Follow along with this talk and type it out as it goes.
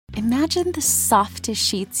Imagine the softest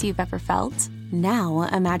sheets you've ever felt. Now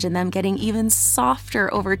imagine them getting even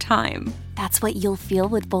softer over time. That's what you'll feel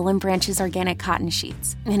with Boll & Branch's organic cotton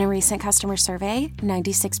sheets. In a recent customer survey,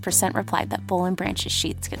 96% replied that Boll & Branch's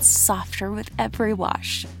sheets get softer with every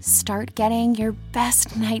wash. Start getting your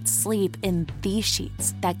best night's sleep in these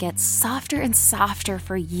sheets that get softer and softer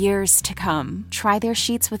for years to come. Try their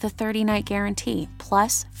sheets with a 30-night guarantee,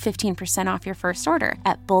 plus 15% off your first order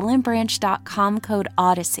at bollandbranch.com code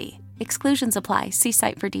Odyssey. Exclusions apply. See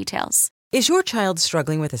site for details. Is your child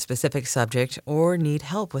struggling with a specific subject or need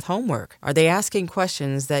help with homework? Are they asking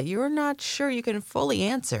questions that you're not sure you can fully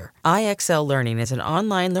answer? IXL Learning is an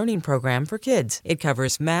online learning program for kids. It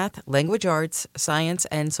covers math, language arts, science,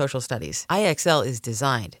 and social studies. IXL is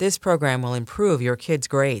designed. This program will improve your kids'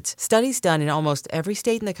 grades. Studies done in almost every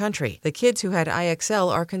state in the country. The kids who had IXL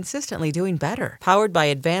are consistently doing better. Powered by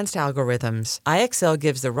advanced algorithms, IXL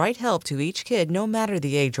gives the right help to each kid no matter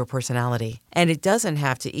the age or personality. And it doesn't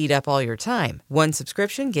have to eat up all your time. One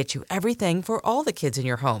subscription gets you everything for all the kids in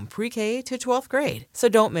your home, pre-K to 12th grade. So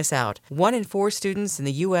don't miss out. 1 in 4 students in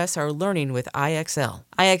the U.S. are learning with IXL.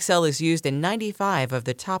 IXL is used in 95 of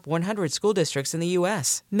the top 100 school districts in the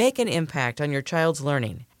U.S. Make an impact on your child's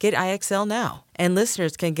learning. Get IXL now. And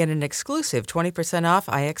listeners can get an exclusive 20% off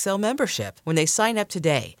IXL membership when they sign up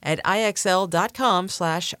today at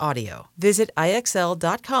IXL.com/audio. Visit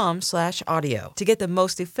IXL.com/audio to get the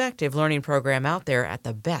most effective learning program out there at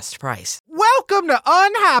the best price. Welcome to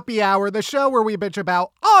Unhappy Hour, the show where we bitch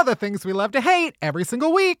about all the things we love to hate every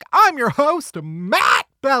single week. I'm your host, Matt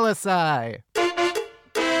Bellassai.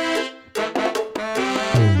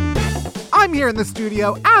 I'm here in the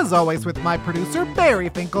studio, as always, with my producer, Barry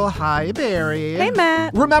Finkel. Hi, Barry. Hey,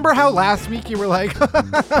 Matt. Remember how last week you were like,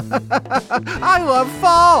 I love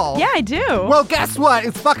fall? Yeah, I do. Well, guess what?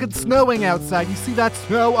 It's fucking snowing outside. You see that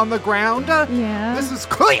snow on the ground? Yeah. This is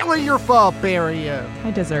clearly your fault, Barry. I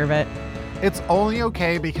deserve it. It's only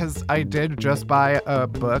okay because I did just buy a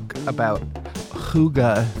book about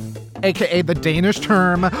hygge, aka the Danish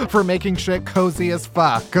term for making shit cozy as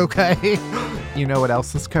fuck, okay? You know what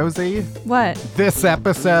else is cozy? What? This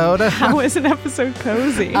episode. How is an episode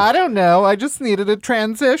cozy? I don't know. I just needed a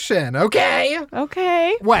transition, okay?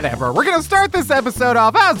 Okay. Whatever. We're gonna start this episode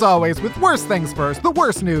off, as always, with worst things first, the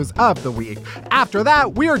worst news of the week. After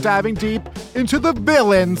that, we are diving deep into the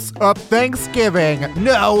villains of Thanksgiving.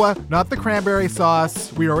 No, not the cranberry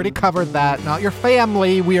sauce. We already covered that. Not your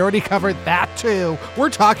family. We already covered that too.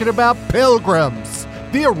 We're talking about pilgrims,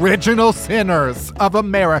 the original sinners of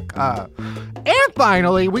America. And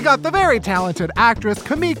finally, we got the very talented actress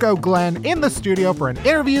Kimiko Glenn in the studio for an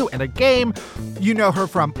interview and a game. You know her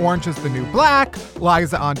from Orange is the New Black,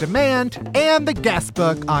 Liza on Demand, and The Guest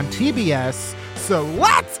Book on TBS. So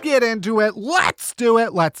let's get into it. Let's do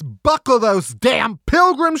it. Let's buckle those damn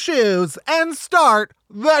pilgrim shoes and start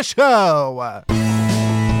the show.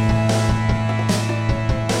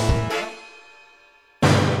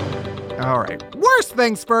 All right, worst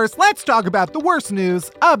things first. Let's talk about the worst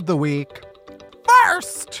news of the week.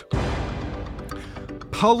 First,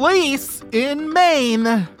 police in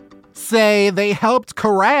Maine say they helped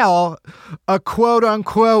corral a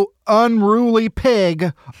quote-unquote unruly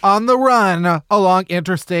pig on the run along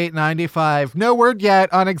Interstate 95. No word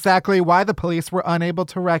yet on exactly why the police were unable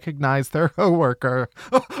to recognize their coworker.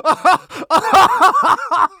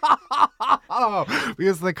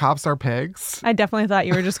 Because the cops are pigs. I definitely thought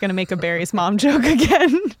you were just going to make a Barry's mom joke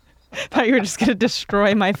again. Thought you were just going to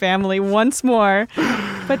destroy my family once more.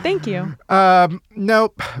 But thank you.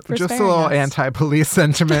 Nope. Just a little anti-police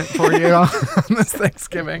sentiment for you on this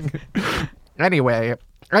Thanksgiving. Anyway,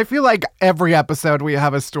 I feel like every episode we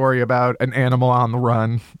have a story about an animal on the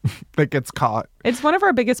run that gets caught. It's one of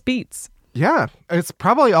our biggest beats. Yeah, it's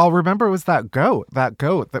probably all remember was that goat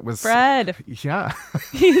that was... Fred. Yeah.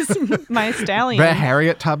 He's my stallion. The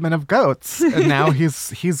Harriet Tubman of goats. And now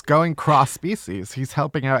he's going cross-species. He's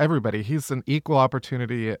helping out everybody. He's an equal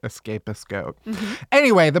opportunity escapist goat. Mm-hmm.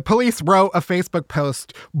 Anyway, the police wrote a Facebook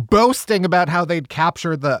post boasting about how they'd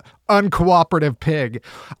captured the uncooperative pig.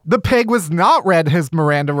 The pig was not read his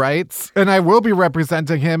Miranda rights, and I will be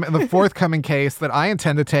representing him in the forthcoming case that I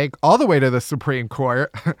intend to take all the way to the Supreme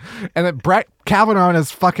Court, and that Brett Kavanaugh and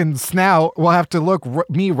his fucking snout will have to look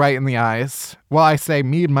me right in the eyes while I say,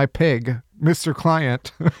 me and my pig, Mr.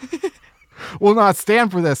 Client, will not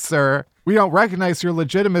stand for this, sir. We don't recognize your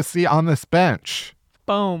legitimacy on this bench.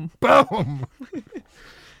 Boom. Boom.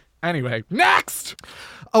 Anyway, next!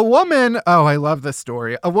 A woman, oh, I love this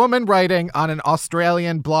story. A woman writing on an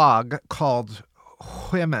Australian blog called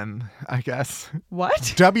Women, I guess.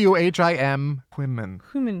 What? W-H-I-M, Women.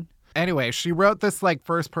 Women. Anyway, she wrote this like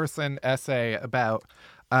first person essay about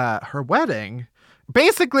her wedding.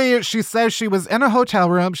 Basically, she says she was in a hotel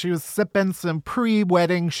room. She was sipping some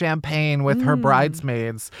pre-wedding champagne with her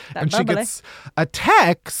bridesmaids. And she gets a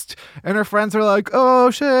text, and her friends are like, oh,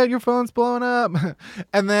 shit, your phone's blowing up.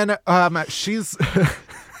 And then she's...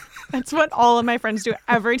 That's what all of my friends do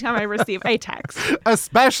every time I receive a text.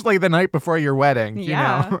 Especially the night before your wedding, you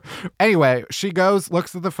Yeah. know? Anyway, she goes,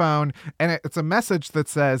 looks at the phone, and it's a message that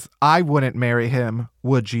says, I wouldn't marry him,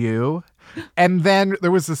 would you? And then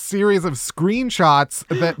there was a series of screenshots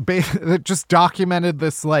that just documented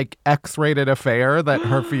this like X-rated affair that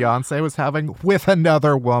her fiance was having with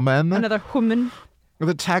another woman. Another woman.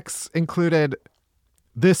 The texts included,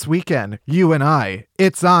 this weekend, you and I,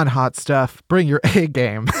 it's on, hot stuff. Bring your A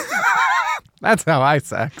game. That's how I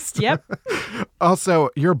sext. Yep. Also,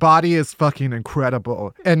 your body is fucking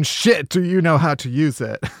incredible. And shit, do you know how to use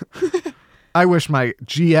it? I wish my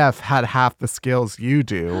GF had half the skills you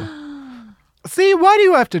do. See, why do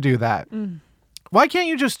you have to do that? Why can't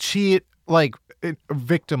you just cheat, like,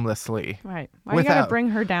 victimlessly? Right. Why you gotta bring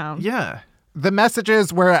her down? Yeah. The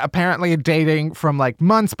messages were apparently dating from, like,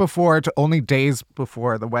 months before to only days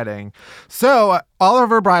before the wedding. So all of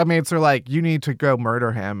her bridesmaids are like, you need to go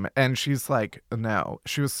murder him. And she's like, no.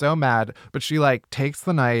 She was so mad. But she, like, takes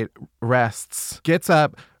the night, rests, gets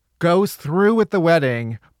up, goes through with the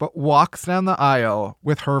wedding, but walks down the aisle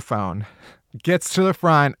with her phone. Gets to the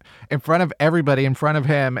front, in front of everybody, in front of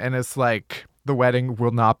him, and is like, the wedding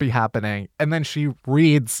will not be happening. And then she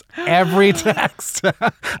reads every text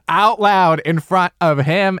out loud in front of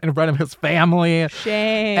him, in front of his family.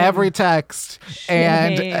 Shame. Every text.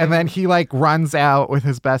 Shame. And then he like runs out with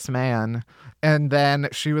his best man. And then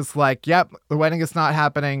she was like, yep, the wedding is not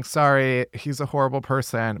happening. Sorry, he's a horrible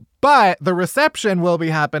person. But the reception will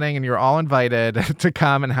be happening and you're all invited to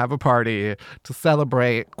come and have a party to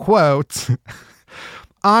celebrate, quote,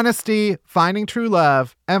 honesty, finding true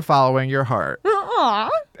love, and following your heart.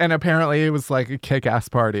 Aw. And apparently it was like a kick-ass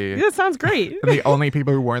party. That sounds great. And the only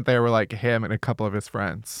people who weren't there were like him and a couple of his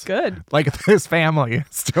friends. Good. Like his family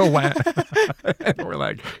still went. And we're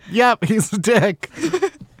like, yep, he's a dick.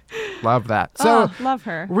 Love that. So, love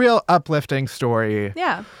her. Real uplifting story.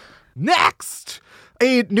 Yeah. Next,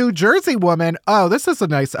 a New Jersey woman. Oh, this is a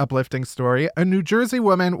nice uplifting story. A New Jersey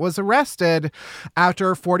woman was arrested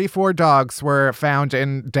after 44 dogs were found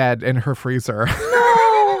dead in her freezer.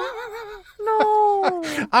 No.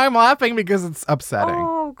 I'm laughing because it's upsetting.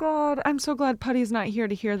 Oh, God. I'm so glad Putty's not here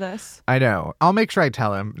to hear this. I know. I'll make sure I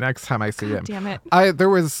tell him next time I see him. Damn it.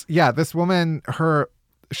 This woman,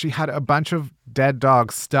 she had a bunch of dead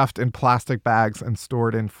dogs stuffed in plastic bags and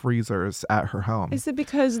stored in freezers at her home. Is it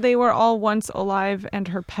because they were all once alive and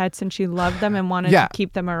her pets and she loved them and wanted to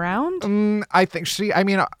keep them around? I think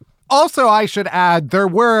also I should add, there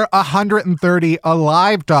were 130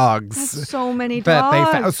 alive dogs. That's so many that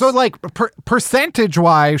dogs. they found. So like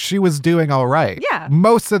percentage-wise, she was doing all right. Yeah.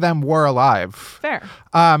 Most of them were alive. Fair.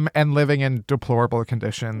 And living in deplorable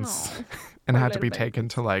conditions. Oh. And Poor had to be little taken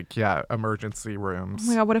to emergency rooms. Oh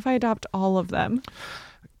my God, what if I adopt all of them?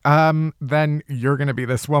 Then you're going to be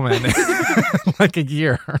this woman like a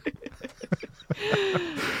year.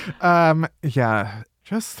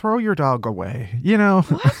 Just throw your dog away, you know?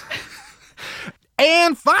 What?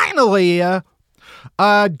 And finally, a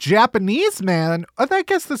Japanese man, I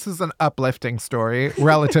guess this is an uplifting story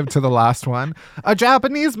relative to the last one. A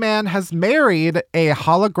Japanese man has married a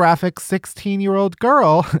holographic 16-year-old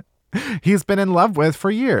girl he's been in love with for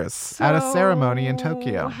years at a ceremony in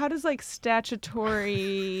Tokyo. How does statutory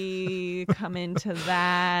come into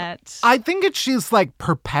that? I think she's like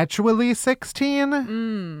perpetually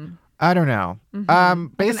 16. I don't know. Mm-hmm.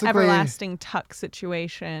 Basically, an everlasting tuck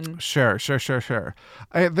situation. Sure.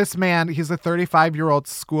 This man, he's a 35-year-old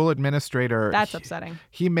school administrator. That's upsetting.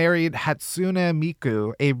 He married Hatsune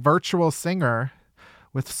Miku, a virtual singer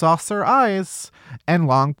with saucer eyes and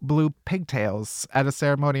long blue pigtails, at a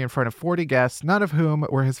ceremony in front of 40 guests, none of whom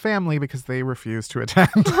were his family because they refused to attend.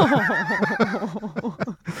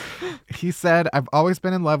 He said, I've always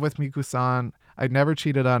been in love with Miku-san. I'd never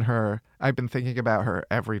cheated on her. I've been thinking about her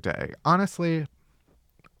every day. Honestly,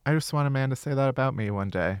 I just want a man to say that about me one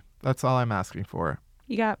day. That's all I'm asking for.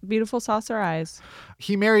 You got beautiful saucer eyes.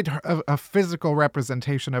 He married her, a physical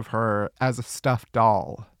representation of her as a stuffed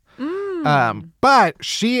doll. But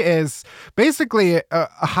she is basically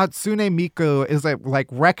Hatsune Miku is a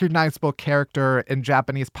recognizable character in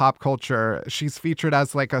Japanese pop culture. She's featured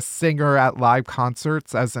as a singer at live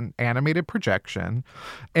concerts as an animated projection,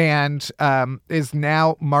 and is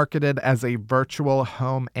now marketed as a virtual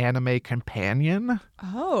home anime companion.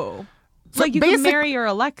 Oh. So like you can marry your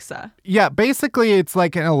Alexa. Yeah, basically it's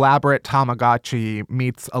like an elaborate Tamagotchi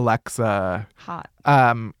meets Alexa. Hot.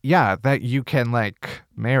 Yeah, that you can like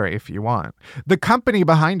marry if you want. The company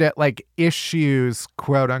behind it like issues,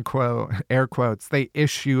 quote unquote, air quotes, they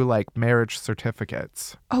issue like marriage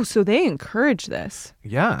certificates. Oh, so they encourage this.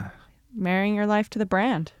 Yeah. Marrying your life to the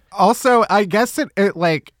brand. Also, I guess it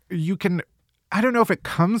like you can, I don't know if it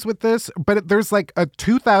comes with this, but there's like a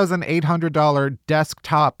 $2,800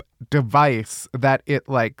 desktop device that it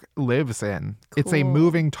like lives in. Cool. It's a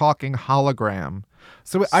moving, talking hologram.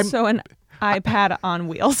 So an iPad on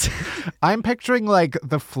wheels. I'm picturing like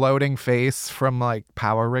the floating face from like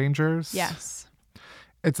Power Rangers. Yes.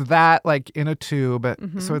 It's that like in a tube.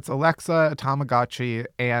 Mm-hmm. So it's Alexa, a Tamagotchi,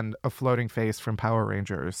 and a floating face from Power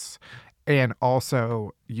Rangers. And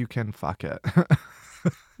also you can fuck it.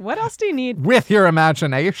 What else do you need? With your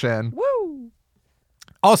imagination. Woo!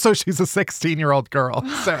 Also, she's a 16-year-old girl,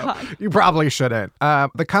 so you probably shouldn't.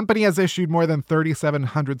 The company has issued more than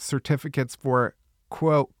 3,700 certificates for,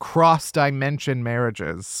 quote, cross-dimension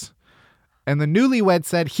marriages. And the newlywed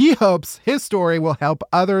said he hopes his story will help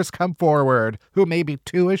others come forward who may be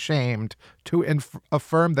too ashamed to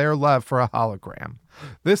affirm their love for a hologram.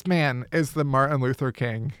 This man is the Martin Luther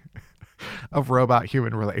King of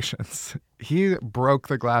robot-human relations. He broke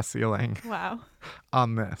the glass ceiling. Wow.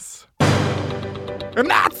 On this. And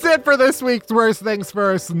that's it for this week's Worst Things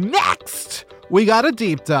First. Next, we got a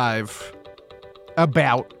deep dive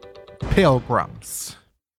about pilgrims.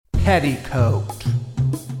 Petticoat.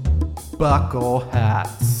 Buckle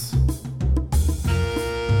hats.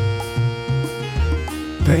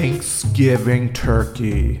 Thanksgiving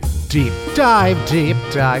turkey. Deep dive, deep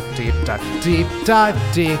dive, deep dive, deep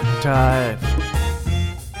dive, deep dive.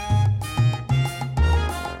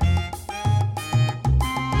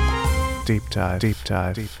 Deep dive, deep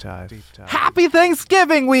dive, deep dive, deep dive. Happy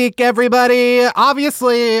Thanksgiving week, everybody!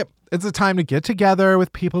 Obviously, it's a time to get together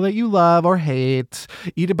with people that you love or hate,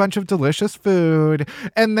 eat a bunch of delicious food,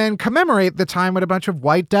 and then commemorate the time when a bunch of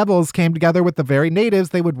white devils came together with the very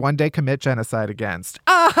natives they would one day commit genocide against.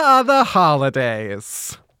 Ah, the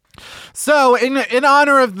holidays. So, in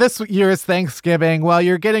honor of this year's Thanksgiving, while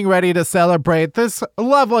you're getting ready to celebrate this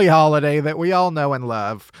lovely holiday that we all know and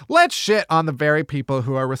love, let's shit on the very people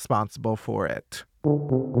who are responsible for it.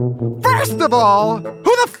 First of all,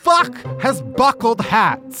 who the fuck has buckled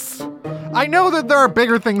hats? I know that there are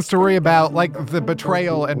bigger things to worry about, like the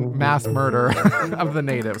betrayal and mass murder of the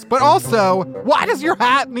natives, but also, why does your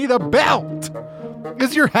hat need a belt?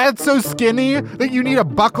 Is your head so skinny that you need a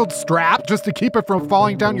buckled strap just to keep it from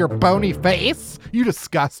falling down your bony face? You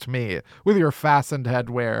disgust me with your fastened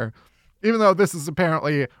headwear. Even though this is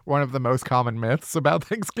apparently one of the most common myths about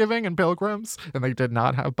Thanksgiving and pilgrims, and they did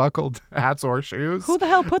not have buckled hats or shoes. Who the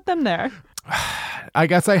hell put them there? I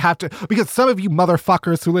guess I have to, because some of you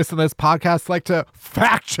motherfuckers who listen to this podcast like to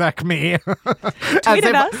fact check me.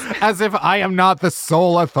 As if I am not the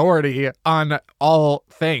sole authority on all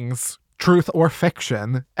things. Truth or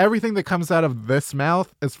fiction. Everything that comes out of this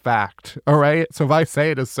mouth is fact, all right? So if I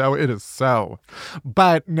say it is so, it is so.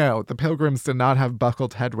 But no, the pilgrims did not have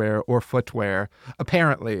buckled headwear or footwear.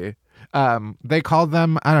 Apparently, they called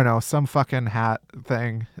them, I don't know, some fucking hat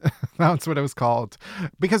thing. That's what it was called.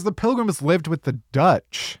 Because the pilgrims lived with the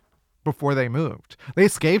Dutch before they moved. They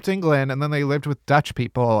escaped England and then they lived with Dutch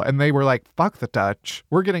people and they were like, fuck the Dutch.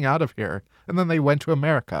 We're getting out of here. And then they went to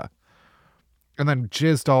America. And then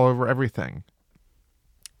jizzed all over everything.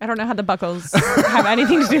 I don't know how the buckles have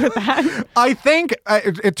anything to do with that. I think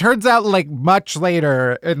it turns out like much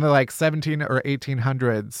later in the like 17 or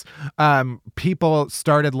 1800s, people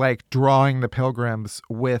started like drawing the pilgrims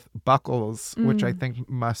with buckles, which I think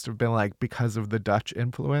must have been like because of the Dutch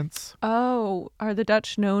influence. Oh, are the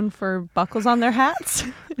Dutch known for buckles on their hats?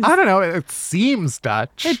 I don't know. It seems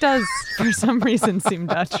Dutch. It does for some reason seem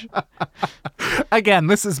Dutch. Again,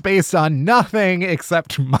 this is based on nothing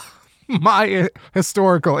except my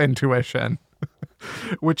historical intuition,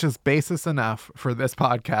 which is basis enough for this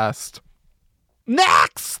podcast.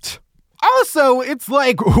 Next! Also, it's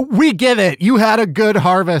like, we get it. You had a good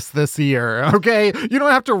harvest this year, okay? You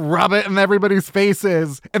don't have to rub it in everybody's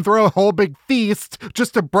faces and throw a whole big feast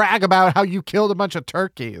just to brag about how you killed a bunch of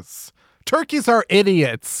turkeys. Turkeys are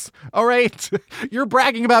idiots, all right? You're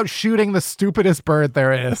bragging about shooting the stupidest bird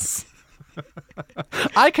there is.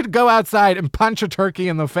 I could go outside and punch a turkey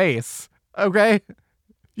in the face, okay?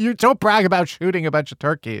 You don't brag about shooting a bunch of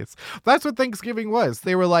turkeys. That's what Thanksgiving was.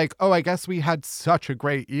 They were like, oh, I guess we had such a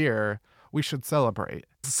great year. We should celebrate.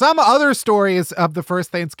 Some other stories of the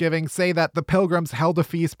first Thanksgiving say that the Pilgrims held a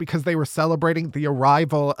feast because they were celebrating the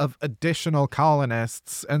arrival of additional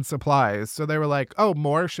colonists and supplies. So they were like, oh,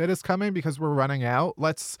 more shit is coming because we're running out.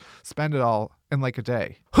 Let's spend it all in like a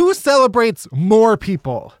day. Who celebrates more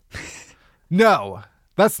people? No,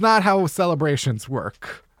 that's not how celebrations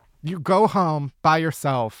work. You go home by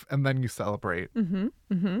yourself and then you celebrate.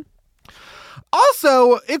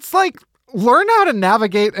 Also, it's like, learn how to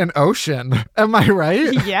navigate an ocean. Am I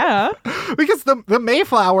right? Yeah. Because the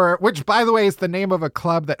Mayflower, which by the way is the name of a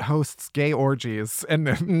club that hosts gay orgies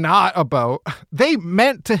and not a boat, they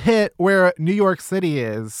meant to hit where New York City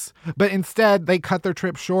is, but instead they cut their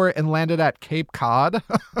trip short and landed at Cape Cod,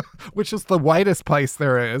 which is the whitest place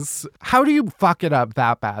there is. How do you fuck it up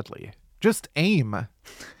that badly? Just aim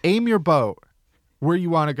your boat where you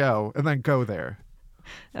want to go and then go there.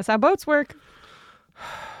 That's how boats work.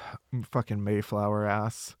 Fucking Mayflower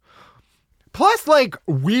ass. Plus, like,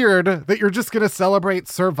 weird that you're just going to celebrate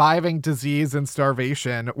surviving disease and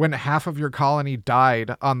starvation when half of your colony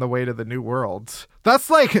died on the way to the New World. That's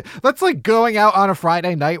like going out on a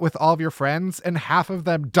Friday night with all of your friends and half of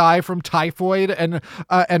them die from typhoid and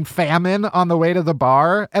famine on the way to the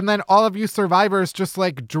bar. And then all of you survivors just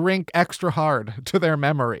like drink extra hard to their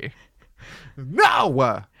memory.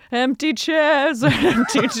 No! Empty chairs and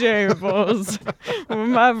empty tables with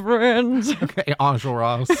my friends. Okay,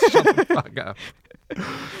 Enjolras, shut the fuck up.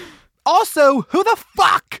 Also, who the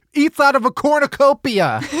fuck eats out of a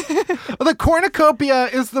cornucopia? The cornucopia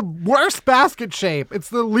is the worst basket shape. It's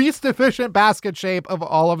the least efficient basket shape of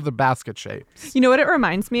all of the basket shapes. You know what it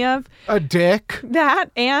reminds me of? A dick. That,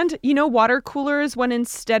 and water coolers, when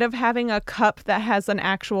instead of having a cup that has an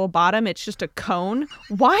actual bottom, it's just a cone.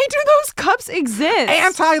 Why do those cups exist?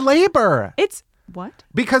 Anti-labor. It's what?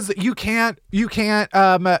 Because you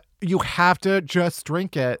have to just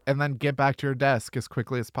drink it and then get back to your desk as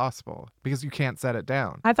quickly as possible because you can't set it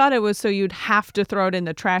down. I thought it was so you'd have to throw it in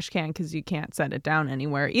the trash can because you can't set it down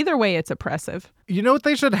anywhere. Either way, it's oppressive. You know what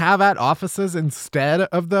they should have at offices instead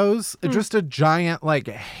of those? Just a giant, like,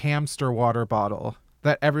 hamster water bottle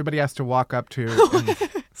that everybody has to walk up to and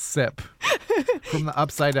sip from the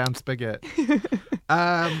upside down spigot.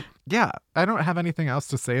 Yeah, I don't have anything else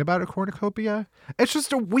to say about a cornucopia. It's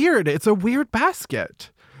just it's a weird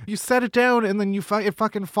basket. You set it down and then it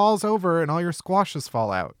fucking falls over and all your squashes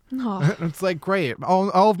fall out. Oh. It's like, great. All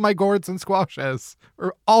of my gourds and squashes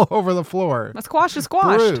are all over the floor. A squash is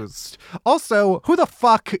squashed. Bruised. Also, who the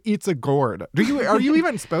fuck eats a gourd? Are you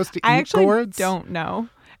even supposed to eat gourds? I actually don't know.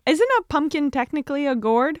 Isn't a pumpkin technically a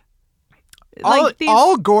gourd?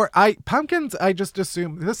 Pumpkins, I just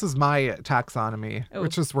assume, this is my taxonomy,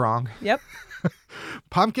 which is wrong. Yep.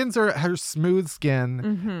 Pumpkins are smooth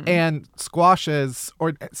skin, and squashes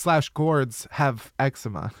 / gourds have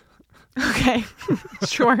eczema. Okay,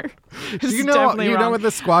 sure. You know what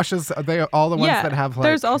the squashes? They are all the ones that have like.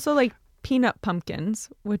 There's also like peanut pumpkins,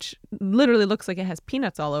 which literally looks like it has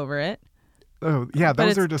peanuts all over it. Oh, yeah,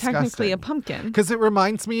 those are disgusting. Technically a pumpkin. Because it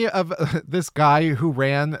reminds me of this guy who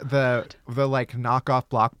ran the like knockoff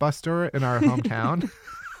Blockbuster in our hometown.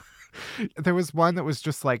 There was one that was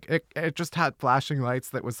just like, it just had flashing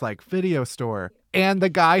lights that was like video store. And the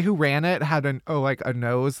guy who ran it had a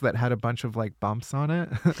nose that had a bunch of like bumps on it.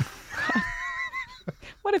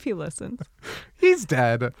 What if he listens? He's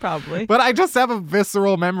dead. Probably. But I just have a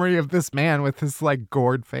visceral memory of this man with his like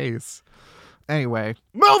gourd face. Anyway,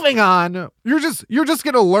 moving on. You're just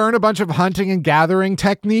going to learn a bunch of hunting and gathering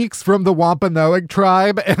techniques from the Wampanoag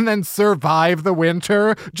tribe and then survive the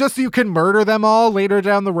winter just so you can murder them all later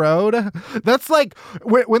down the road. That's like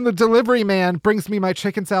when the delivery man brings me my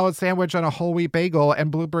chicken salad sandwich on a whole wheat bagel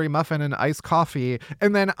and blueberry muffin and iced coffee,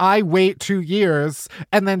 and then I wait 2 years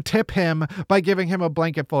and then tip him by giving him a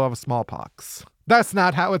blanket full of smallpox. That's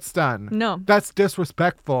not how it's done. No. That's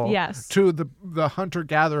disrespectful yes. to the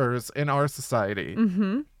hunter-gatherers in our society.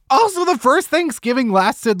 Mm-hmm. Also, the first Thanksgiving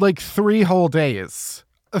lasted like 3 whole days.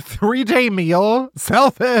 A 3-day meal?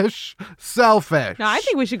 Selfish. Selfish. No, I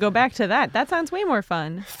think we should go back to that. That sounds way more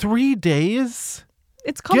fun. 3 days?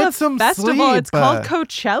 It's called a festival. Sleep. It's called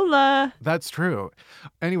Coachella. That's true.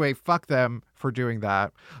 Anyway, fuck them for doing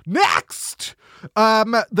that. Next!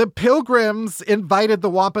 The Pilgrims invited the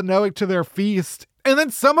Wampanoag to their feast, and then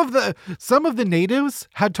some of the natives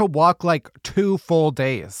had to walk like 2 full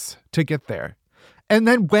days to get there. And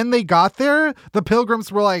then when they got there, the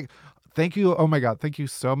Pilgrims were like, thank you. Oh my God. Thank you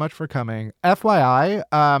so much for coming.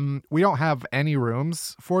 FYI, we don't have any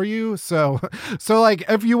rooms for you. So like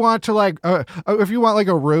if you want to like, if you want like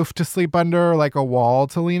a roof to sleep under, like a wall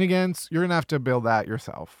to lean against, you're going to have to build that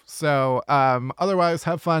yourself. So, otherwise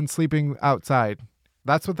have fun sleeping outside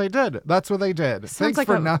That's what they did. Sounds Thanks like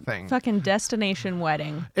for a nothing. fucking destination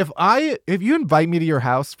wedding. If you invite me to your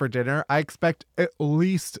house for dinner, I expect at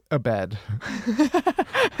least a bed.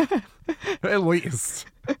 At least.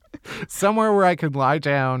 Somewhere where I could lie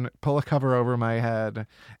down, pull a cover over my head,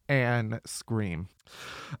 and scream.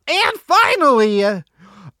 And finally,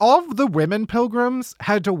 all of the women pilgrims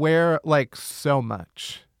had to wear like so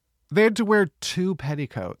much. They had to wear 2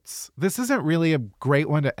 petticoats. This isn't really a great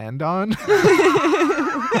one to end on.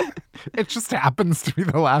 It just happens to be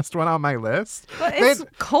the last one on my list. But it's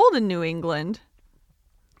cold in New England.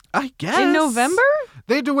 I guess. In November?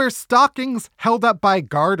 They had to wear stockings held up by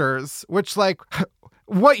garters, which, like,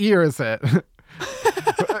 what year is it?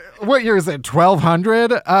 What year is it?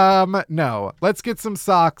 1200? No. Let's get some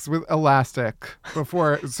socks with elastic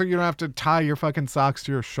so you don't have to tie your fucking socks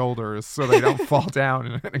to your shoulders so they don't fall down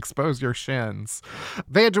and expose your shins.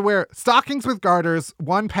 They had to wear stockings with garters,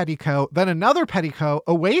 1 petticoat, then another petticoat,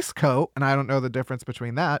 a waistcoat, and I don't know the difference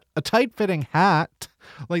between that, a tight-fitting hat,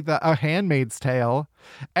 like a Handmaid's Tale,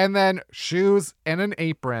 and then shoes and an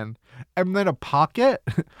apron. And then a pocket,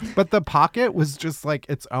 but the pocket was just like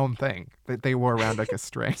its own thing that they wore around like a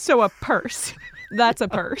string. So a purse. That's a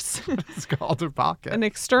purse. It's called a pocket. An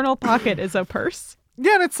external pocket is a purse.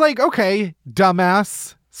 Yeah, and it's like, okay,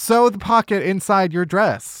 dumbass, sew the pocket inside your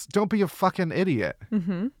dress. Don't be a fucking idiot.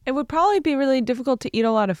 Mm-hmm. It would probably be really difficult to eat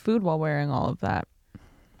a lot of food while wearing all of that.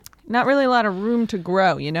 Not really a lot of room to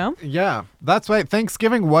grow, you know? Yeah, that's why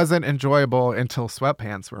Thanksgiving wasn't enjoyable until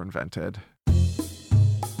sweatpants were invented.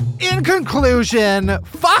 In conclusion,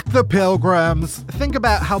 fuck the pilgrims. Think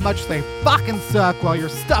about how much they fucking suck while you're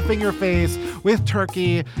stuffing your face with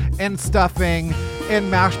turkey and stuffing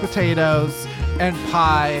and mashed potatoes and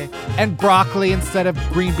pie and broccoli instead of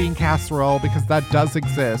green bean casserole, because that does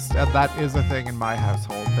exist and that is a thing in my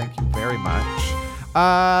household. Thank you very much.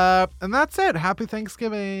 And that's it. Happy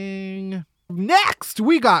Thanksgiving. Next,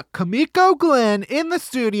 we got Kamiko Glenn in the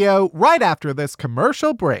studio right after this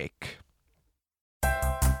commercial break.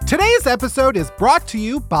 Today's episode is brought to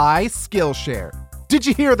you by Skillshare. Did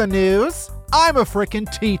you hear the news? I'm a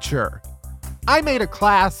frickin' teacher. I made a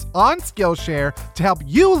class on Skillshare to help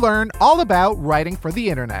you learn all about writing for the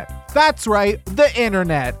internet. That's right, the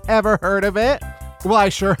internet. Ever heard of it? Well, I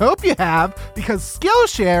sure hope you have, because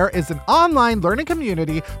Skillshare is an online learning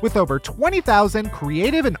community with over 20,000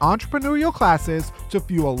 creative and entrepreneurial classes to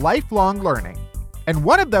fuel lifelong learning. And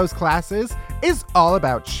one of those classes is all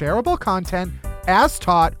about shareable content as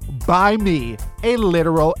taught by me, a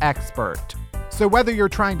literal expert. So whether you're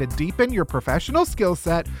trying to deepen your professional skill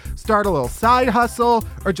set, start a little side hustle,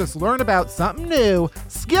 or just learn about something new,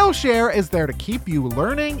 Skillshare is there to keep you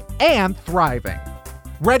learning and thriving.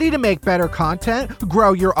 Ready to make better content,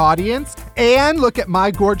 grow your audience, and look at my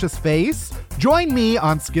gorgeous face? Join me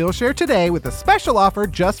on Skillshare today with a special offer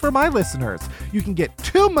just for my listeners. You can get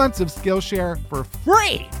 2 months of Skillshare for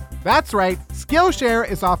free. That's right, Skillshare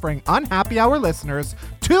is offering Unhappy Hour listeners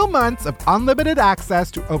 2 months of unlimited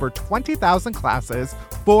access to over 20,000 classes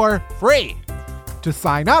for free. To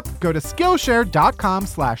sign up, go to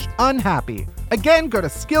Skillshare.com/unhappy. Again, go to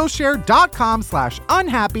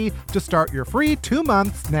Skillshare.com/unhappy to start your free 2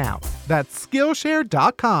 months now. That's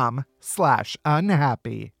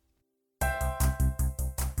Skillshare.com/unhappy.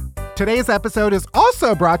 Today's episode is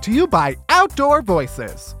also brought to you by Outdoor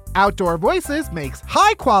Voices. Outdoor Voices makes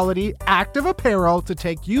high-quality, active apparel to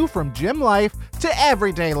take you from gym life to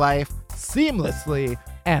everyday life seamlessly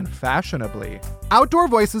and fashionably. Outdoor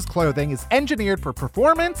Voices clothing is engineered for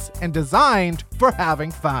performance and designed for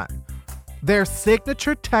having fun. Their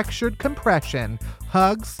signature textured compression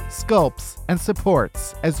hugs, sculpts, and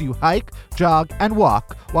supports as you hike, jog, and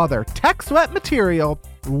walk, while their Tech Sweat material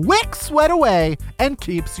wicks sweat away and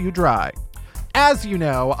keeps you dry. As you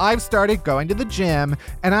know, I've started going to the gym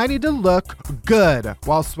and I need to look good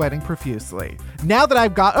while sweating profusely. Now that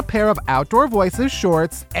I've got a pair of Outdoor Voices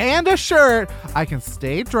shorts and a shirt, I can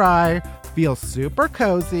stay dry, feel super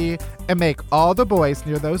cozy, and make all the boys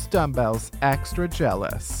near those dumbbells extra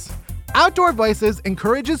jealous. Outdoor Voices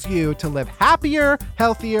encourages you to live happier,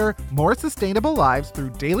 healthier, more sustainable lives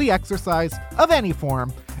through daily exercise of any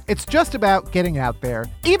form. It's just about getting out there.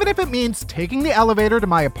 Even if it means taking the elevator to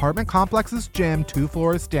my apartment complex's gym 2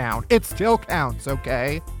 floors down, it still counts,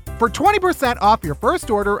 okay? For 20% off your first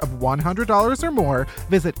order of $100 or more,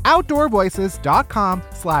 visit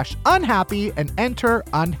outdoorvoices.com/unhappy and enter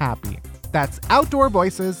unhappy. That's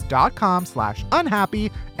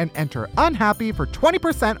outdoorvoices.com/unhappy and enter unhappy for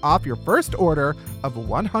 20% off your first order of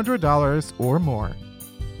 $100 or more.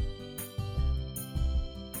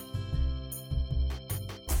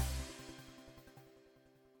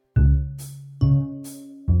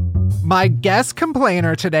 My guest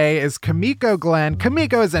complainer today is Kimiko Glenn.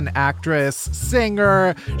 Kimiko is an actress,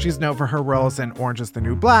 singer. She's known for her roles in Orange is the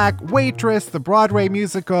New Black, Waitress, the Broadway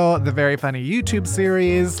musical, the very funny YouTube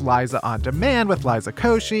series, Liza on Demand with Liza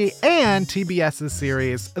Koshy, and TBS's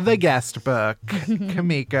series, The Guest Book.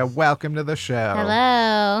 Kimiko, welcome to the show.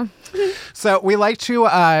 Hello. So we like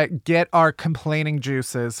to get our complaining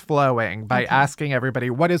juices flowing by asking everybody,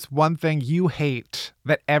 what is one thing you hate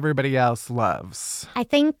that everybody else loves? I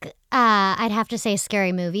think I'd have to say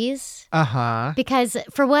scary movies. Uh-huh. Because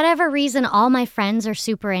for whatever reason, all my friends are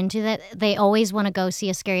super into that. They always want to go see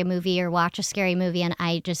a scary movie or watch a scary movie, and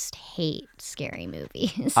I just hate scary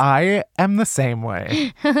movies. I am the same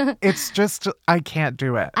way. It's just, I can't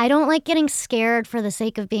do it. I don't like getting scared for the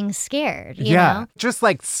sake of being scared, you Yeah. know? Just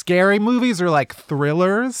like scary movies or like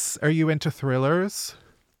thrillers. Are you into thrillers?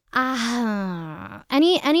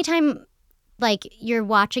 Anytime like you're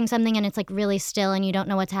watching something and it's like really still and you don't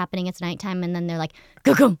know what's happening, it's nighttime, and then they're like,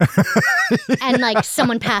 go. And like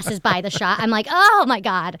someone passes by the shot. I'm like, oh my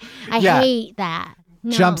God, I hate that.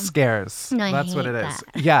 No. Jump scares. No, I That's what hate it is.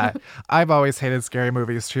 that. Yeah. I've always hated scary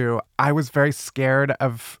movies too. I was very scared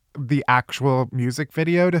of the actual music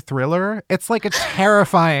video to Thriller. It's like a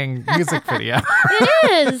terrifying music video.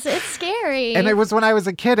 It is. It's scary. And it was when I was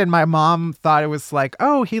a kid and my mom thought it was like,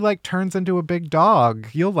 oh, he like turns into a big dog.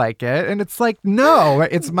 You'll like it. And it's like, no,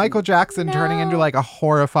 it's Michael Jackson turning into like a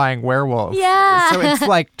horrifying werewolf. Yeah. So it's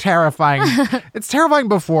like terrifying. It's terrifying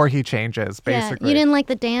before he changes, basically. Yeah. You didn't like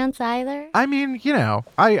the dance either? I mean, you know,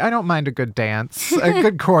 I don't mind a good dance. A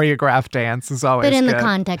good choreographed dance is always But in good. the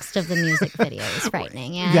context of the music video, it's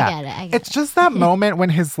frightening. Yeah, I get it. It's just that moment when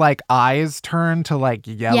his like eyes turn to like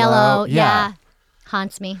yellow. Yellow, yeah.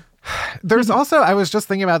 Haunts me. There's also, I was just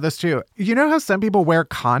thinking about this too. You know how some people wear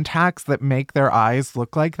contacts that make their eyes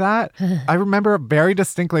look like that? I remember very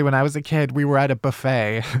distinctly when I was a kid, we were at a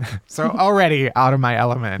buffet. So already out of my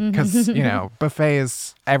element because, you know,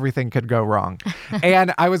 buffets, everything could go wrong.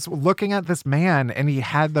 And I was looking at this man and he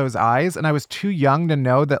had those eyes and I was too young to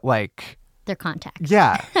know that like, They're contacts.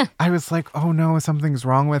 yeah. I was like, oh no, something's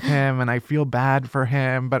wrong with him and I feel bad for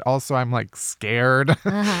him, but also I'm like scared.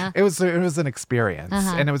 It was an experience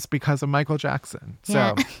and it was because of Michael Jackson.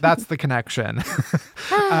 Yeah. So that's the connection.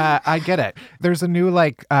 I get it. There's a new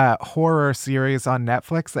like horror series on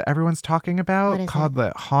Netflix that everyone's talking about called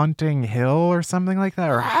The Haunting Hill or something like that,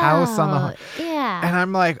 or House on the Yeah. And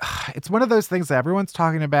I'm like, it's one of those things that everyone's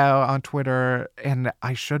talking about on Twitter and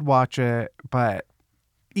I should watch it, but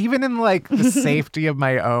even in like the safety of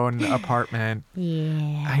my own apartment,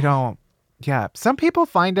 I don't. Yeah. Some people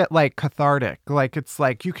find it like cathartic. Like it's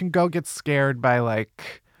like you can go get scared by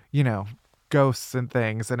like, you know, ghosts and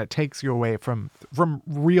things and it takes you away from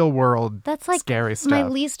real world That's like scary stuff. my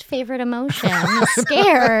least favorite emotion.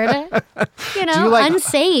 Scared. You know, Do you like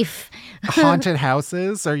unsafe. haunted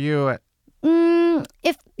houses? Are you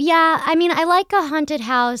I mean, I like a haunted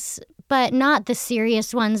house, but not the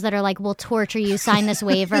serious ones that are like, we'll torture you, sign this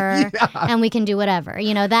waiver, and we can do whatever.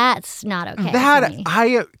 You know, that's not okay. that for me.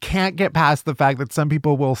 I can't get past the fact that some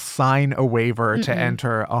people will sign a waiver to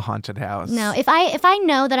enter a haunted house. No, if I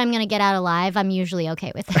know that I'm going to get out alive, I'm usually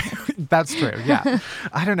okay with it. That's true. Yeah.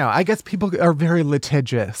 I don't know. I guess people are very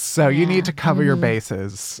litigious, so you need to cover your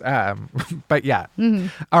bases. But yeah.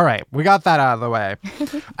 All right. We got that out of the way.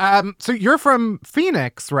 So you're from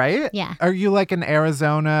Phoenix, right? Yeah. Are you like an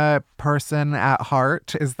Arizona person at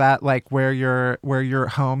heart? Is that like where your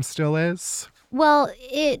home still is? Well,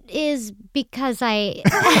 it is because I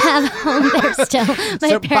have home there still.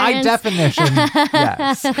 My By parents. definition,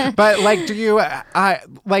 yes. But like, do you?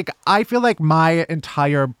 I feel like my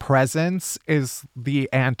entire presence is the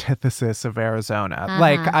antithesis of Arizona.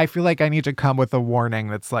 Like, I feel like I need to come with a warning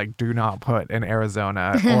that's like, do not put in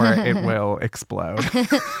Arizona or it will explode.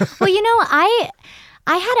 Well, you know,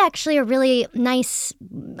 I had actually a really nice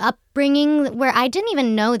upbringing where I didn't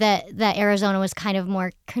even know that Arizona was kind of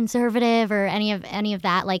more conservative or any of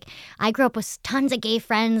that. Like, I grew up with tons of gay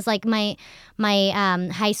friends. Like my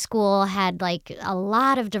high school had like a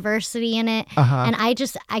lot of diversity in it, and I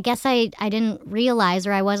guess I didn't realize,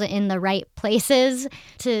 or I wasn't in the right places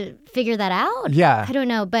to figure that out. Yeah. I don't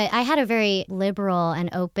know, but I had a very liberal and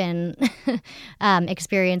open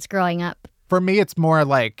experience growing up. For me, it's more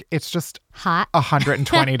like it's just Hot.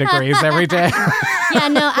 120 degrees every day. Yeah,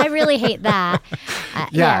 no, I really hate that.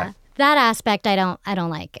 Yeah. That aspect I don't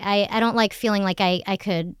like. I don't like feeling like I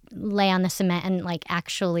could lay on the cement and like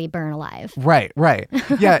actually burn alive. Right.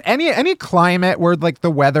 Yeah, any climate where like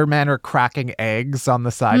the weathermen are cracking eggs on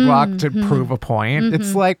the sidewalk to prove a point.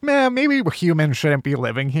 It's like, man, maybe humans shouldn't be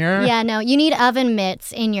living here. Yeah, no, you need oven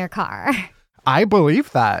mitts in your car. I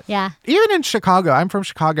believe that. Yeah. Even in Chicago, I'm from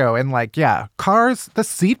Chicago, and like, yeah, cars, the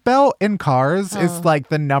seatbelt in cars is like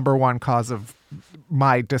the number one cause of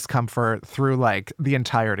my discomfort through like the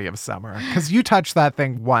entirety of summer. Because you touch that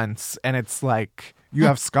thing once and it's like you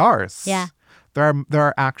have scars. Yeah. There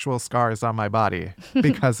are actual scars on my body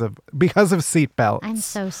because of seatbelts. I'm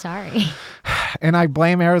so sorry. And I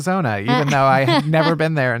blame Arizona, even though I had never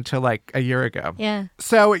been there until like a year ago. Yeah.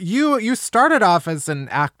 So you started off as an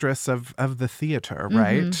actress of the theater,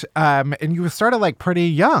 right? And you started like pretty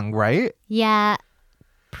young, right? Yeah.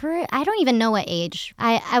 I don't even know what age.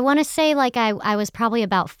 I want to say like I was probably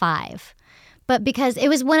about 5. But because it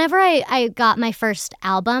was whenever I got my first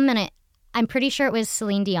album, and I'm pretty sure it was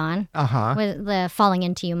Celine Dion. Was the Falling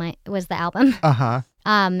Into You was the album.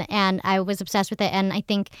 And I was obsessed with it. And I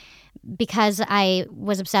think because I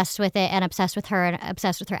was obsessed with it and obsessed with her and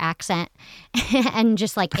obsessed with her accent and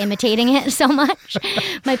just like imitating it so much,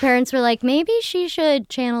 my parents were like, maybe she should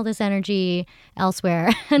channel this energy elsewhere,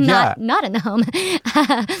 not in the home.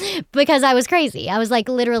 Because I was crazy. I was like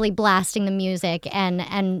literally blasting the music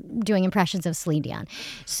and doing impressions of Celine Dion.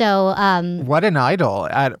 So what an idol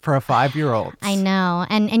for a 5-year-old. I know.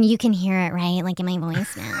 And you can hear it, right? Like in my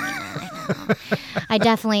voice now. I know. I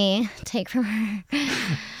definitely take from her.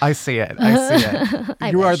 I see it.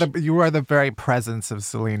 You are the very presence of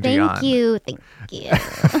Celine Dion. Thank you.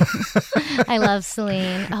 I love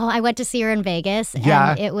Celine. Oh, I went to see her in Vegas,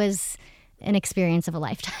 and it was an experience of a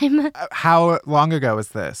lifetime. How long ago was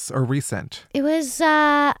this, or recent? It was,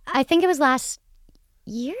 I think it was last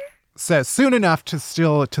year. So soon enough to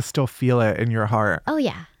still feel it in your heart. Oh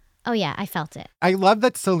yeah, I felt it. I love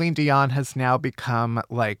that Celine Dion has now become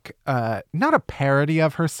like not a parody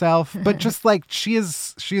of herself, but just like she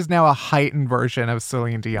is now a heightened version of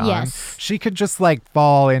Celine Dion. Yes. She could just like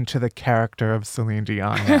fall into the character of Celine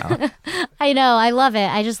Dion now. I know. I love it.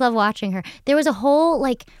 I just love watching her. There was a whole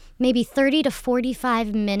like maybe 30 to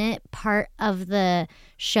 45 minute part of the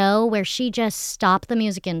show where she just stopped the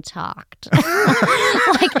music and talked.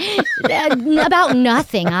 Like about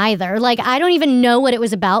nothing either. Like I don't even know what it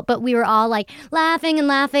was about, but we were all like laughing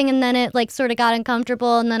and then it like sort of got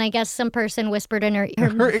uncomfortable, and then I guess some person whispered in her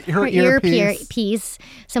earpiece.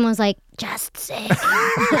 Someone was like, just sing.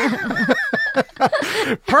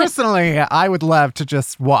 Personally, I would love to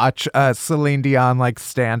just watch a Celine Dion like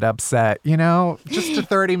stand-up set, you know? Just a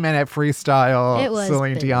 30-minute freestyle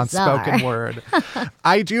Celine Dion spoken word.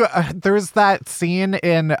 I do. There's that scene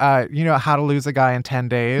in, How to Lose a Guy in 10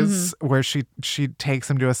 Days where she takes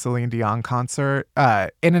him to a Celine Dion concert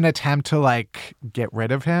in an attempt to like get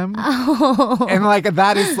rid of him. Oh. And like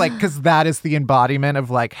that is like, because that is the embodiment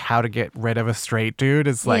of like how to get rid of a straight dude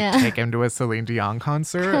is like take him to a Celine Dion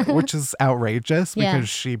concert, which is outrageous because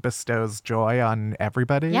she bestows joy on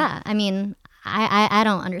everybody. Yeah. I mean, I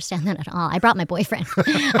don't understand that at all. I brought my boyfriend.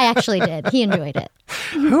 I actually did. He enjoyed it.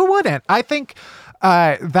 Who wouldn't? I think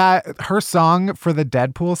that her song for the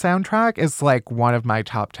Deadpool soundtrack is like one of my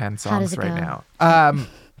top 10 songs right now.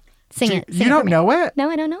 Sing it. You don't know it? No,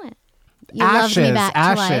 I don't know it. You loved me back to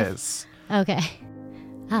life. Ashes. Okay.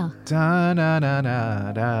 Oh. Da na na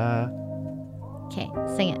na da. Okay,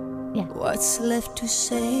 sing it. Yeah. What's left to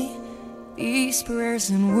say? These prayers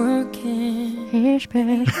ain't working.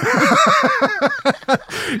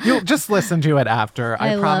 You'll just listen to it after.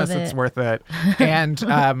 I promise it's worth it. And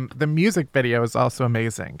the music video is also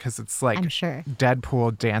amazing because it's like I'm sure.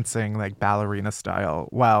 Deadpool dancing like ballerina style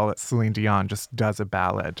while Celine Dion just does a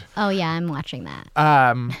ballad. Oh yeah, I'm watching that.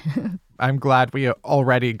 I'm glad we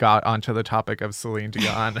already got onto the topic of Celine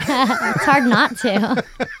Dion. It's hard not to.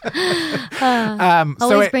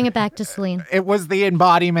 Always bring it back to Celine. It was the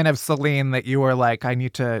embodiment of Celine that you were like, I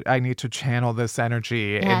need to channel this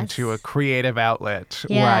energy into a creative outlet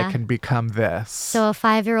where I can become this. So a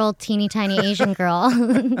 5-year-old teeny tiny Asian girl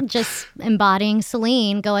just embodying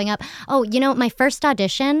Celine going up. Oh, my first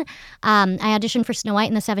audition, I auditioned for Snow White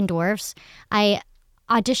and the Seven Dwarfs. I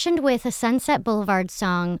auditioned with a Sunset Boulevard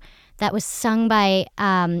song that was sung by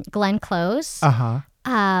Glenn Close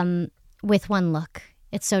with one look.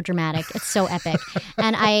 It's so dramatic. It's so epic.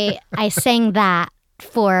 And I sang that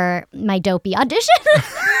for my dopey audition.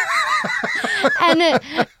 and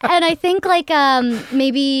I think like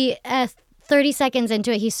maybe 30 seconds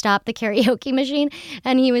into it, he stopped the karaoke machine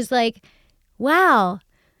and he was like, wow,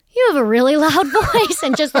 you have a really loud voice,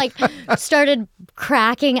 and just like started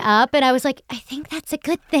cracking up. And I was like, I think that's a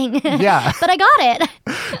good thing. Yeah. But I got it.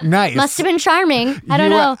 Nice. Must have been charming. I don't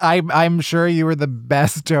know. I'm sure you were the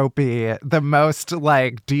best Dopey, the most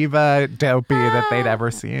like diva Dopey that they'd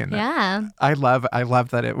ever seen. Yeah. I love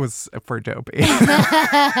that it was for Dopey.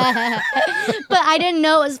 But I didn't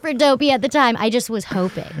know it was for Dopey at the time. I just was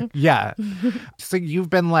hoping. Yeah. So you've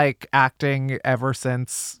been like acting ever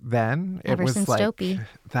since then? Ever since like, Dopey.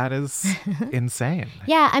 That is insane.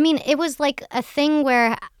 Yeah, I mean, it was like a thing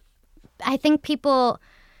where I think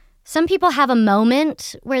some people have a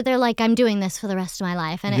moment where they're like, I'm doing this for the rest of my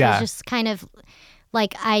life. And it was just kind of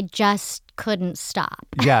like I just couldn't stop.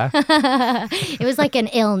 Yeah. It was like an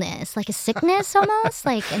illness, like a sickness almost,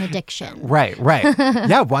 like an addiction. Right.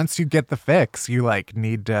 Yeah, once you get the fix, you like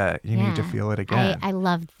need to feel it again. I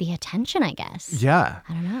loved the attention, I guess. Yeah.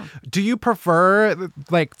 I don't know. Do you prefer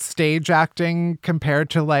like stage acting compared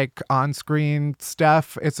to like on-screen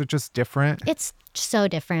stuff? Is it just different? It's so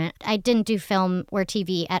different. I didn't do film or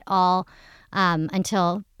TV at all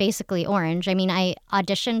until basically Orange. I mean, I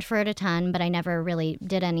auditioned for it a ton, but I never really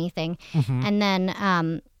did anything. Mm-hmm. And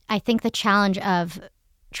then I think the challenge of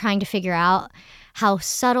trying to figure out how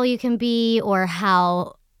subtle you can be or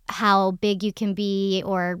how big you can be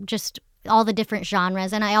or just all the different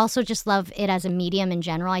genres. And I also just love it as a medium in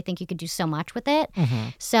general. I think you could do so much with it. Mm-hmm.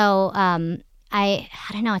 So I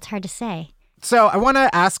don't know. It's hard to say. So I want to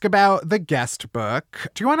ask about the guest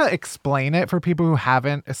book. Do you want to explain it for people who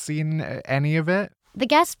haven't seen any of it? The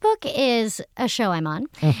guest book is a show I'm on.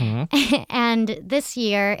 Mm-hmm. And this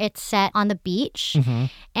year it's set on the beach. Mm-hmm.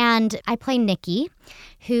 And I play Nikki,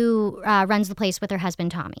 who runs the place with her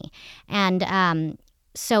husband, Tommy. And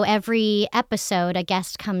so every episode, a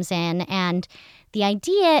guest comes in, and the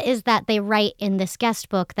idea is that they write in this guest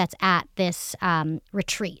book that's at this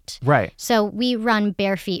retreat. Right. So we run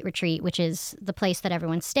Bare Feet Retreat, which is the place that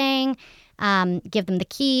everyone's staying, give them the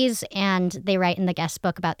keys, and they write in the guest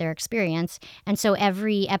book about their experience. And so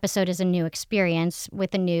every episode is a new experience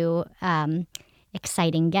with a new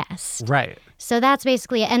exciting guest. Right. So that's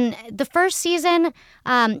basically it. And the first season,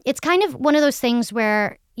 it's kind of one of those things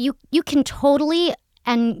where you can totally...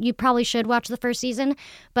 And you probably should watch the first season,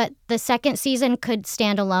 but the second season could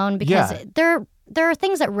stand alone because there are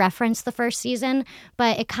things that reference the first season,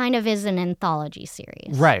 but it kind of is an anthology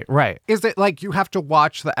series. Right. Is it like you have to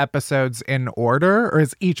watch the episodes in order, or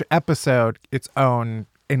is each episode its own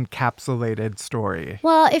encapsulated story?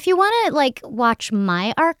 Well, if you want to like watch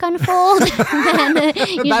my arc unfold, then you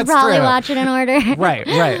should probably watch it in order.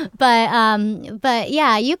 Right. But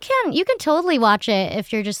yeah, you can totally watch it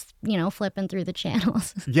if you're just, flipping through the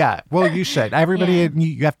channels. Yeah. Well, you should. Everybody,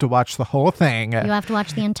 you have to watch the whole thing. You have to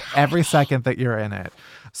watch the entire every second that you're in it.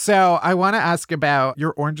 So I want to ask about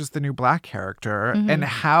your Orange is the New Black character and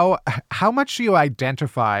how much you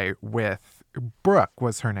identify with Brooke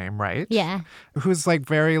was her name, right? Yeah. Who's like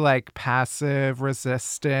very like passive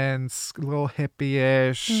resistance, a little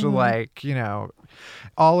hippie-ish, like,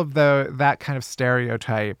 all of that kind of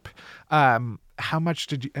stereotype. How much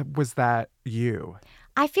was that you?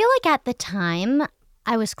 I feel like at the time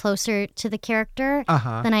I was closer to the character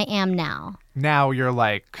than I am now. Now you're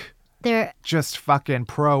like... They're just fucking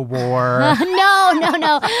pro-war.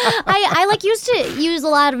 No. I like used to use a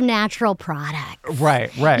lot of natural products. Right.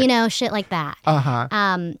 Shit like that.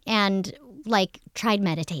 And like tried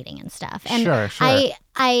meditating and stuff. And sure.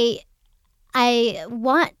 I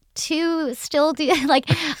want to still do like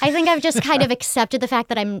I think I've just kind of accepted the fact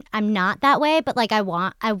that I'm not that way, but like I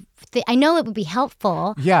know it would be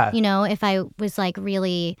helpful. Yeah. If I was like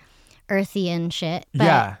really earthy and shit.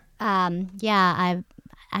 But,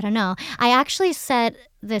 I don't know. I actually said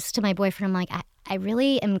this to my boyfriend. I'm like, I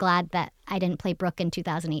really am glad that I didn't play Brooke in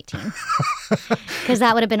 2018 because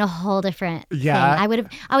that would have been a whole different thing. I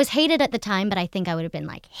was hated at the time, but I think I would have been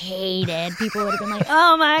like hated. People would have been like,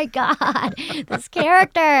 oh my God, this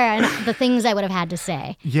character, and the things I would have had to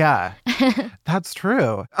say. Yeah, that's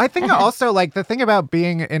true. I think also like the thing about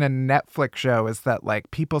being in a Netflix show is that like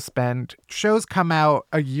shows come out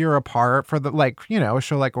a year apart for the a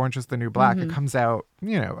show like Orange is the New Black. It comes out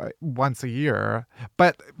once a year,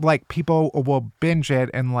 but like people will binge it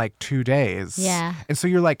in like 2 days. Yeah. And so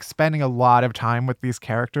you're like spending a lot of time with these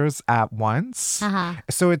characters at once.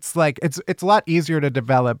 So it's like it's a lot easier to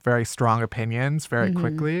develop very strong opinions very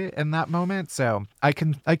quickly in that moment. So I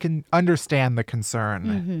can understand the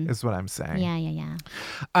concern is what I'm saying.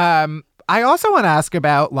 Yeah. I also want to ask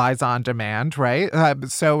about Liza on Demand, right?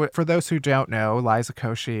 So for those who don't know, Liza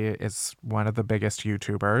Koshy is one of the biggest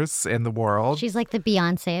YouTubers in the world. She's like the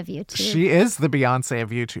Beyonce of YouTube. She is the Beyonce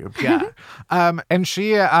of YouTube, yeah. And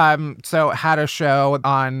she so had a show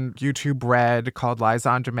on YouTube Red called Liza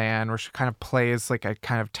on Demand, where she kind of plays like a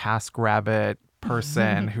kind of TaskRabbit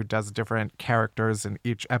person who does different characters in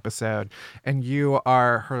each episode. And you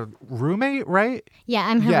are her roommate, right? Yeah,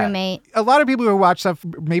 I'm her roommate. A lot of people who watch stuff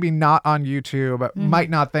maybe not on YouTube might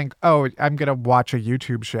not think, oh, I'm going to watch a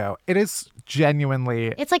YouTube show. It is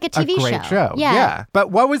genuinely it's like a TV great show. Yeah. But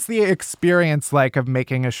what was the experience like of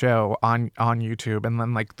making a show on YouTube and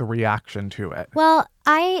then like the reaction to it? Well,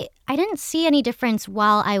 I didn't see any difference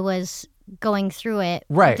while I was going through it.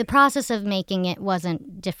 Right. The process of making it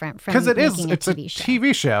wasn't different from because it's a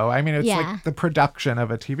TV show. I mean, it's like the production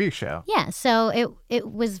of a TV show. Yeah, so it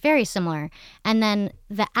was very similar. And then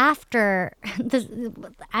the after,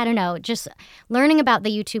 I don't know, just learning about the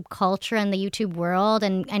YouTube culture and the YouTube world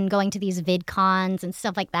and going to these VidCons and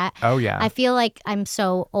stuff like that. Oh, yeah. I feel like I'm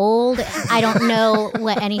so old. I don't know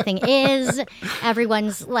what anything is.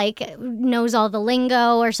 Everyone's like knows all the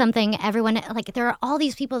lingo or something. Everyone, like there are all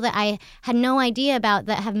these people that I had no idea about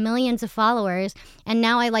that have millions of followers. And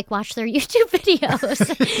now I like watch their YouTube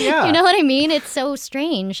videos. Yeah. You know what I mean? It's so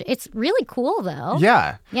strange. It's really cool though.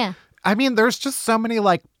 Yeah. Yeah. I mean, there's just so many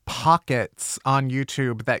like pockets on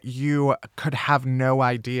YouTube that you could have no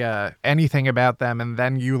idea anything about them. And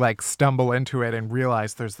then you like stumble into it and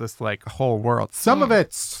realize there's this like whole world. Some of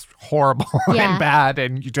it's horrible and bad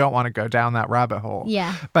and you don't want to go down that rabbit hole.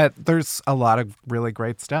 Yeah. But there's a lot of really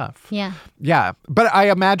great stuff. Yeah. Yeah. But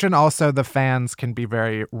I imagine also the fans can be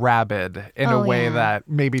very rabid in a way that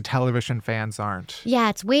maybe television fans aren't. Yeah,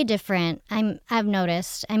 it's way different. I've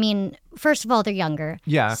noticed. I mean, first of all, they're younger.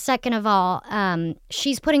 Yeah. Second of all,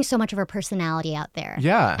 she's putting so much of her personality out there.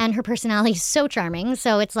 Yeah. And her personality is so charming.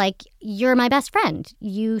 So it's like, you're my best friend.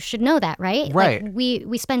 You should know that, right? Right. Like,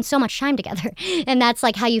 we spend so much time together. And that's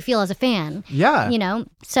like how you feel as a fan. Yeah. You know?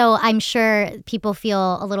 So I'm sure people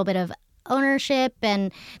feel a little bit of ownership,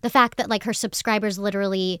 and the fact that like her subscribers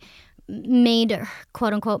literally made,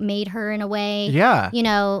 quote unquote, made her in a way. Yeah. You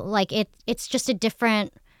know, like it's just a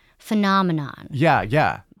different phenomenon. Yeah,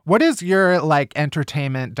 yeah. What does your like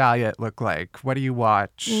entertainment diet look like? What do you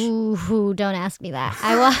watch? Ooh, don't ask me that.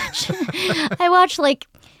 I watch like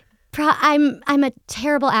I'm a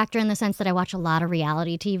terrible actor in the sense that I watch a lot of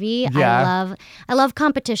reality TV. Yeah. I love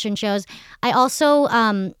competition shows. I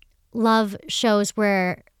also love shows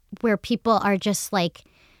where people are just like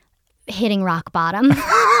hitting rock bottom.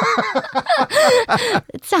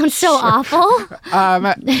 It sounds so awful.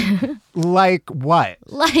 Like what?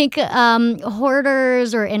 Like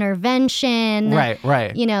Hoarders or Intervention.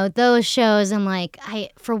 Right. You know, those shows. And like,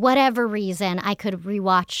 for whatever reason, I could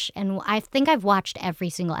rewatch, and I think I've watched every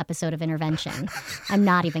single episode of Intervention. I'm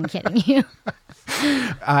not even kidding you.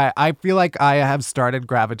 I feel like I have started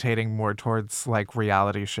gravitating more towards like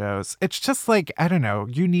reality shows. It's just like, I don't know,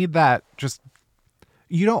 you need that just,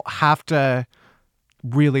 you don't have to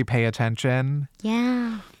really pay attention.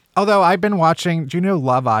 Yeah. Although I've been watching, do you know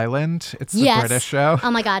Love Island? It's the British show.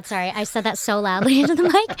 Oh my God, sorry. I said that so loudly into the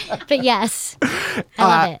mic. But yes, I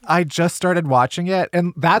love it. I just started watching it.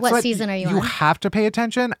 And that's what season are you on? You have to pay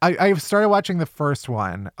attention. I started watching the first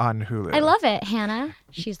one on Hulu. I love it, Hannah.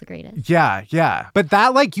 She's the greatest. Yeah. But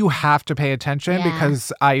that, like, you have to pay attention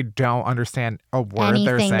because I don't understand a word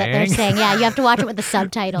they're saying. That they're saying. Yeah, you have to watch it with the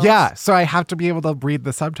subtitles. Yeah, so I have to be able to read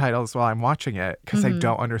the subtitles while I'm watching it because I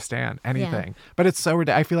don't understand anything. Yeah. But it's so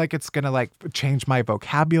ridiculous. I feel like it's going to, like, change my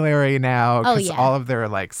vocabulary now because all of their,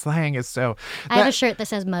 like, slang is so... I have a shirt that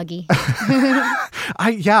says muggy.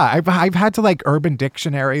 I've had to, like, Urban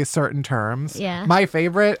Dictionary certain terms. Yeah. My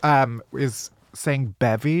favorite is... saying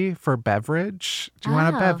bevy for beverage. Do you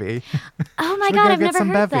want a bevy? Oh my God, I've never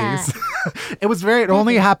heard that. It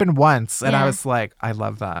only happened once and I was like, I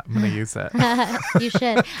love that. I'm going to use it. You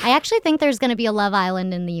should. I actually think there's going to be a Love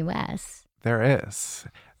Island in the U.S. There is.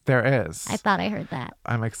 I thought I heard that.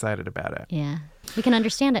 I'm excited about it. Yeah. We can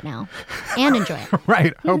understand it now and enjoy it.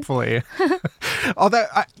 Right, hopefully. Although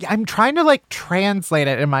I'm trying to like translate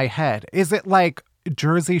it in my head. Is it like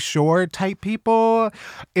Jersey Shore type people?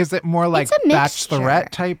 Is it more like Bachelorette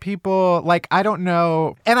type people? Like, I don't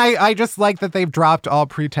know. And I just like that they've dropped all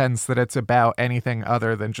pretense that it's about anything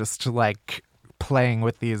other than just like playing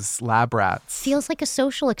with these lab rats. Feels like a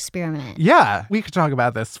social experiment. Yeah, we could talk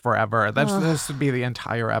about this forever. This would be the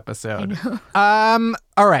entire episode. All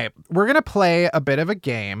right, we're gonna play a bit of a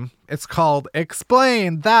game. It's called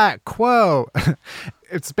Explain That Quote.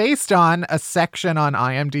 It's based on a section on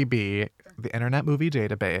IMDb, the Internet Movie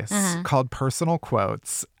Database, called Personal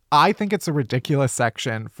Quotes. I think it's a ridiculous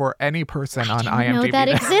section for any person on IMDb. I didn't know that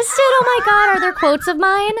existed. Oh my God, are there quotes of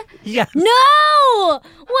mine? Yes. No!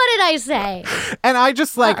 What did I say? And I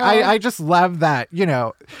just I just love that,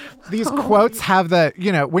 these quotes have the,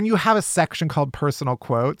 when you have a section called personal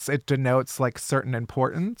quotes, it denotes like certain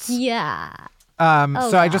importance. Yeah.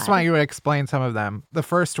 So I just want you to explain some of them. The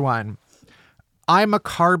first one, I'm a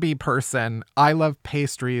carby person. I love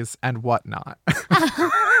pastries and whatnot.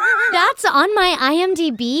 That's on my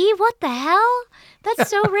IMDb? What the hell? That's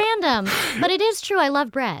so random. But it is true. I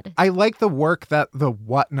love bread. I like the work that the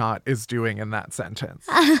whatnot is doing in that sentence.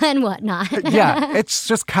 And whatnot. Yeah, it's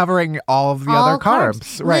just covering all of the other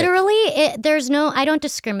carbs. Right. Literally, I don't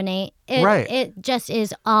discriminate. It just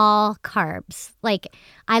is all carbs. Like,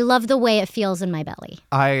 I love the way it feels in my belly.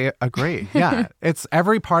 I agree. Yeah. It's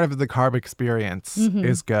every part of the carb experience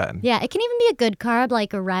is good. Yeah, it can even be a good carb,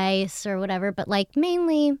 like a rice or whatever, but like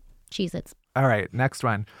mainly Cheez-Its. All right, next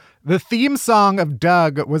one. The theme song of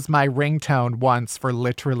Doug was my ringtone once for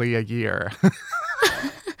literally a year.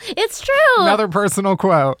 It's true. Another personal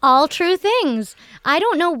quote. All true things. I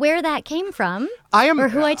don't know where that came from or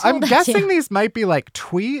who I told I'm that guessing to. these might be like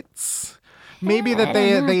tweets. Maybe that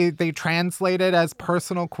they translated as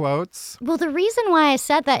personal quotes. Well, the reason why I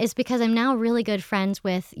said that is because I'm now really good friends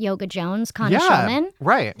with Yoga Jones, Connie Shulman.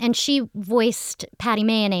 Right. And she voiced Patty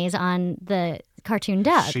Mayonnaise on the cartoon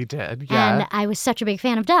Doug. She did, yeah. And I was such a big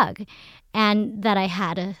fan of Doug. And that I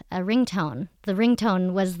had a ringtone. The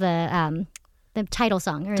ringtone was the title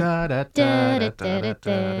song. Yeah.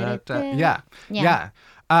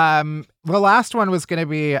 The last one was going to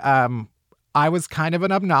be... I was kind of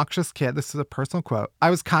an obnoxious kid. This is a personal quote. I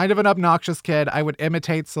was kind of an obnoxious kid. I would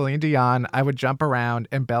imitate Celine Dion. I would jump around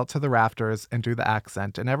and belt to the rafters and do the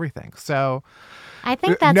accent and everything. So I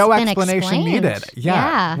think that's no been explanation explained. needed.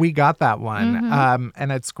 Yeah, we got that one.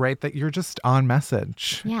 And it's great that you're just on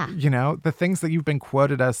message. Yeah. The things that you've been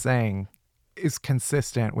quoted as saying is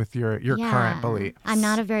consistent with your current beliefs. I'm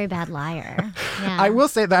not a very bad liar. Yeah. I will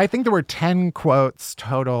say that I think there were 10 quotes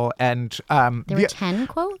total, and there were 10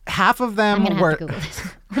 quotes? Half of them were have to Google this.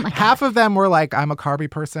 Oh my God. half of them were like, I'm a carby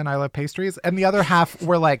person, I love pastries, and the other half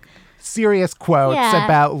were like serious quotes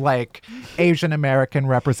about like Asian American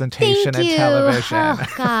representation in television. Oh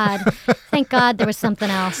God. Thank God there was something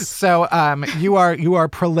else. So you are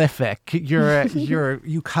prolific.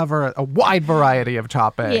 You cover a wide variety of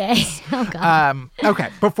topics. Yay. Oh God. Okay.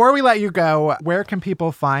 Before we let you go, where can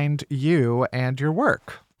people find you and your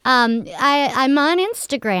work? I'm on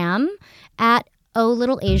Instagram at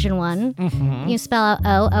Little Asian One. You spell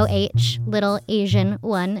out OOH, Little Asian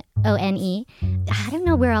One, ONE. I don't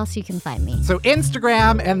know where else you can find me. So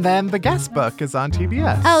Instagram, and then The Guest Book is on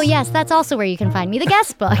TBS. Oh, yes, that's also where you can find me. The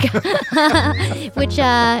Guest Book, which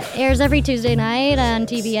airs every Tuesday night on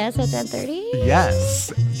TBS at 10:30.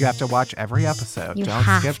 Yes. You have to watch every episode. You Don't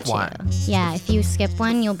have skip to. one. Yeah, if you skip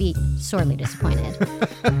one, you'll be sorely disappointed.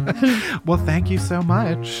 Well, thank you so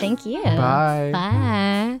much. Thank you. Bye.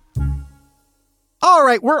 Bye. All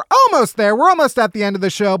right, we're almost there. We're almost at the end of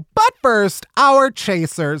the show. But first, our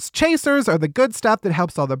chasers. Chasers are the good stuff that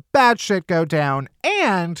helps all the bad shit go down.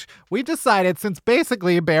 And we decided, since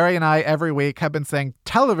basically Barry and I every week have been saying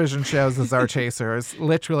television shows as our chasers,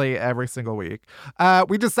 literally every single week,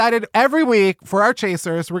 we decided every week for our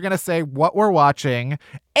chasers, we're going to say what we're watching.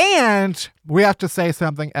 And we have to say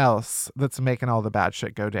something else that's making all the bad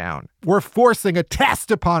shit go down. We're forcing a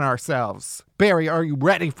test upon ourselves. Barry, are you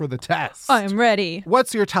ready for the test? I'm ready.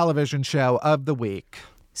 What's your television show of the week?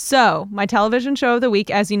 So, my television show of the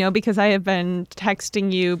week, as you know, because I have been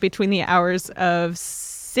texting you between the hours of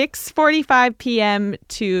 6:45 p.m.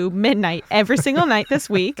 to midnight every single night this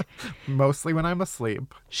week. Mostly when I'm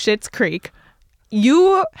asleep. Schitt's Creek.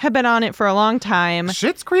 You have been on it for a long time.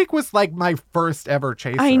 Schitt's Creek was like my first ever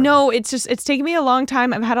chaser. I know. It's taken me a long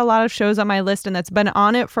time. I've had a lot of shows on my list and that's been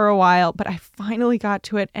on it for a while, but I finally got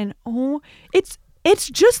to it and it's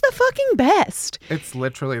just the fucking best. It's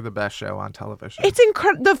literally the best show on television. It's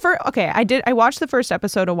incredible. I watched the first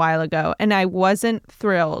episode a while ago and I wasn't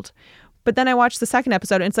thrilled. But then I watched the second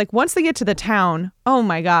episode and it's like once they get to the town, oh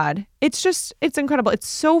my God. It's incredible. It's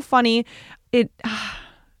so funny. It's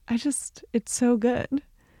so good.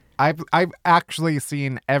 I've actually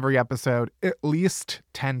seen every episode at least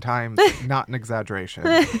 10 times, not an exaggeration.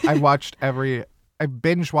 I've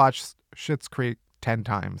binge watched Schitt's Creek 10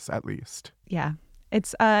 times at least. Yeah.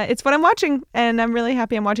 It's what I'm watching and I'm really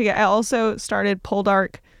happy I'm watching it. I also started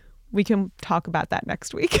Poldark. We can talk about that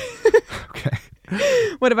next week. Okay.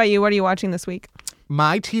 What about you? What are you watching this week?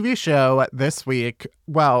 My TV show this week,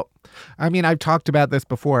 well, I mean, I've talked about this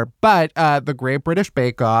before, but The Great British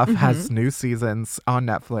Bake Off has new seasons on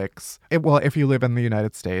Netflix. If you live in the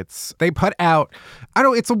United States, they put out,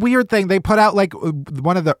 it's a weird thing. They put out like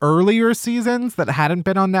one of the earlier seasons that hadn't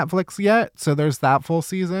been on Netflix yet. So there's that full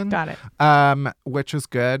season. Got it. Which is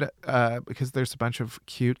good because there's a bunch of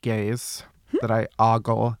cute gays that I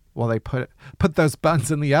ogle while they put those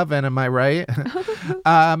buns in the oven. Am I right?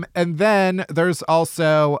 And then there's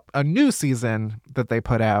also a new season that they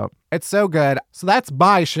put out. It's so good. So that's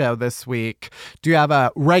my show this week. Do you have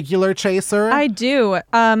a regular chaser? I do.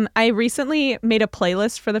 I recently made a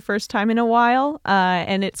playlist for the first time in a while,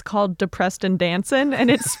 and it's called Depressed and Dancing,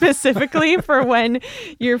 and it's specifically for when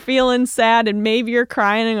you're feeling sad and maybe you're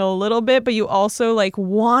crying a little bit, but you also like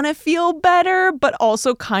want to feel better, but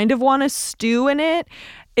also kind of want to stew in it.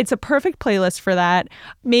 It's a perfect playlist for that.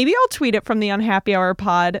 Maybe I'll tweet it from the Unhappy Hour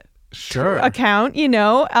Pod account.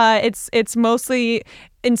 It's mostly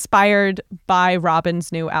inspired by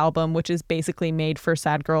Robyn's new album, which is basically made for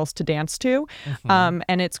sad girls to dance to.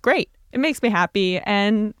 And it's great. It makes me happy,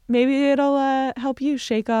 and maybe it'll help you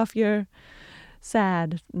shake off your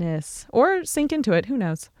sadness or sink into it. Who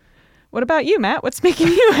knows? What about you, Matt? What's making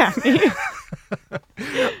you happy?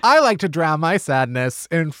 I like to drown my sadness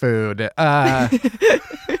in food.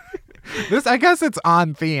 This, I guess it's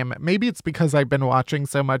on theme. Maybe it's because I've been watching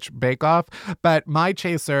so much Bake Off, but my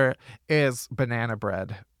chaser is banana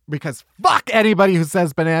bread. Because fuck anybody who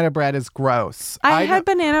says banana bread is gross. I had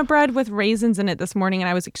banana bread with raisins in it this morning, and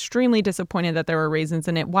I was extremely disappointed that there were raisins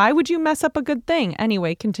in it. Why would you mess up a good thing?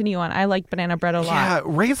 Anyway, continue on. I like banana bread a lot. Yeah,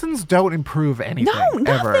 raisins don't improve anything. No,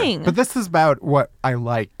 nothing. Ever. But this is about what I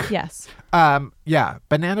like. Yes. Yeah,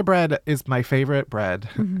 banana bread is my favorite bread.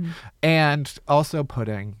 And also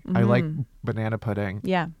pudding. I like banana pudding.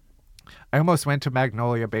 Yeah. I almost went to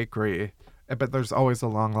Magnolia Bakery, but there's always a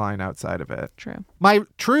long line outside of it. True. My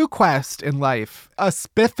true quest in life,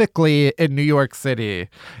 specifically in New York City,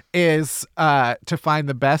 is to find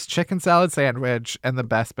the best chicken salad sandwich and the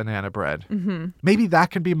best banana bread. Maybe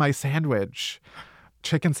that could be my sandwich.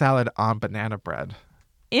 Chicken salad on banana bread.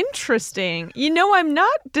 Interesting. I'm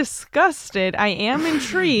not disgusted. I am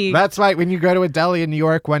intrigued. That's right. When you go to a deli in New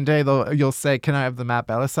York one day, you'll say, "Can I have the Matt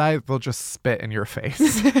Bellassai?" They'll just spit in your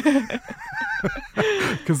face.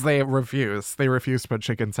 Because they refuse. They refuse to put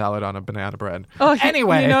chicken salad on a banana bread. Oh,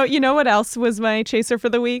 anyway. You know what else was my chaser for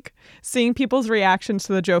the week? Seeing people's reactions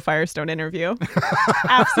to the Joe Firestone interview.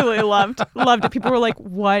 Absolutely loved it. People were like,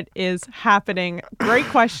 what is happening? Great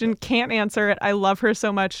question. Can't answer it. I love her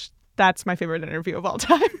so much. That's my favorite interview of all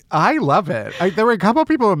time. I love it. There were a couple of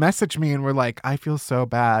people who messaged me and were like, I feel so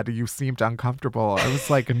bad. You seemed uncomfortable. I was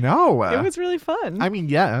like, no. It was really fun. I mean,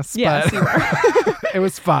 yes. Yes, but you were. It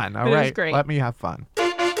was fun. All right. It was great. Let me have fun.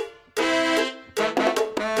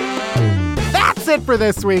 That's it for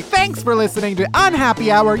this week. Thanks for listening to Unhappy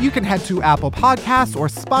Hour. You can head to Apple Podcasts or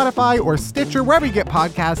Spotify or Stitcher, wherever you get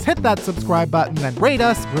podcasts. Hit that subscribe button and rate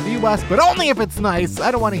us, review us, but only if it's nice. I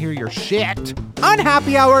don't want to hear your shit.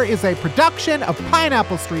 Unhappy Hour is a production of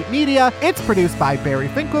Pineapple Street Media. It's produced by Barry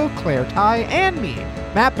Finkel, Claire Ty, and me,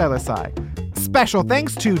 Matt Bellassai. Special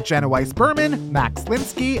thanks to Jenna Weiss-Berman, Max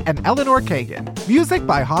Linsky, and Eleanor Kagan. Music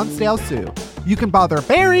by Hansdale Sue. You can bother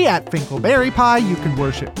Barry at Finkelberry Pie. You can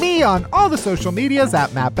worship me on all the social medias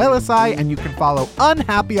at Matt Bellassai, and you can follow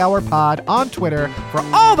Unhappy Hour Pod on Twitter for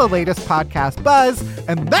all the latest podcast buzz.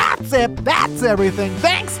 And that's it. That's everything.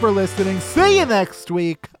 Thanks for listening. See you next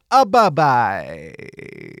week. Bye-bye.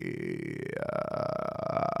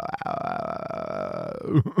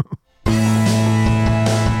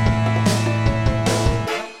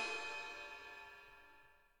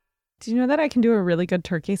 Do you know that I can do a really good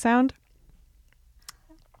turkey sound?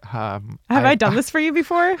 Have I done this for you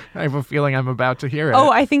before? I have a feeling I'm about to hear it. Oh,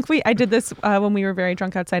 I think I did this when we were very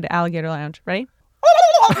drunk outside Alligator Lounge. Ready?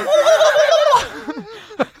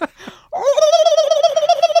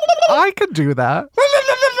 I could do that.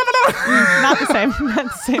 Not the same. Not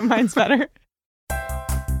the same. Mine's better.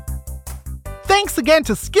 Thanks again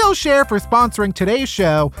to Skillshare for sponsoring today's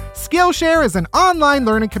show. Skillshare is an online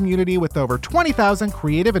learning community with over 20,000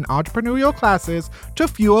 creative and entrepreneurial classes to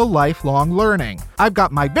fuel lifelong learning. I've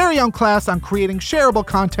got my very own class on creating shareable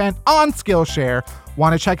content on Skillshare.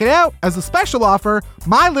 Want to check it out? As a special offer,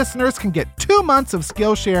 my listeners can get 2 months of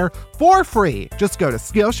Skillshare for free. Just go to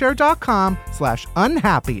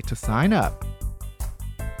Skillshare.com/unhappy to sign up.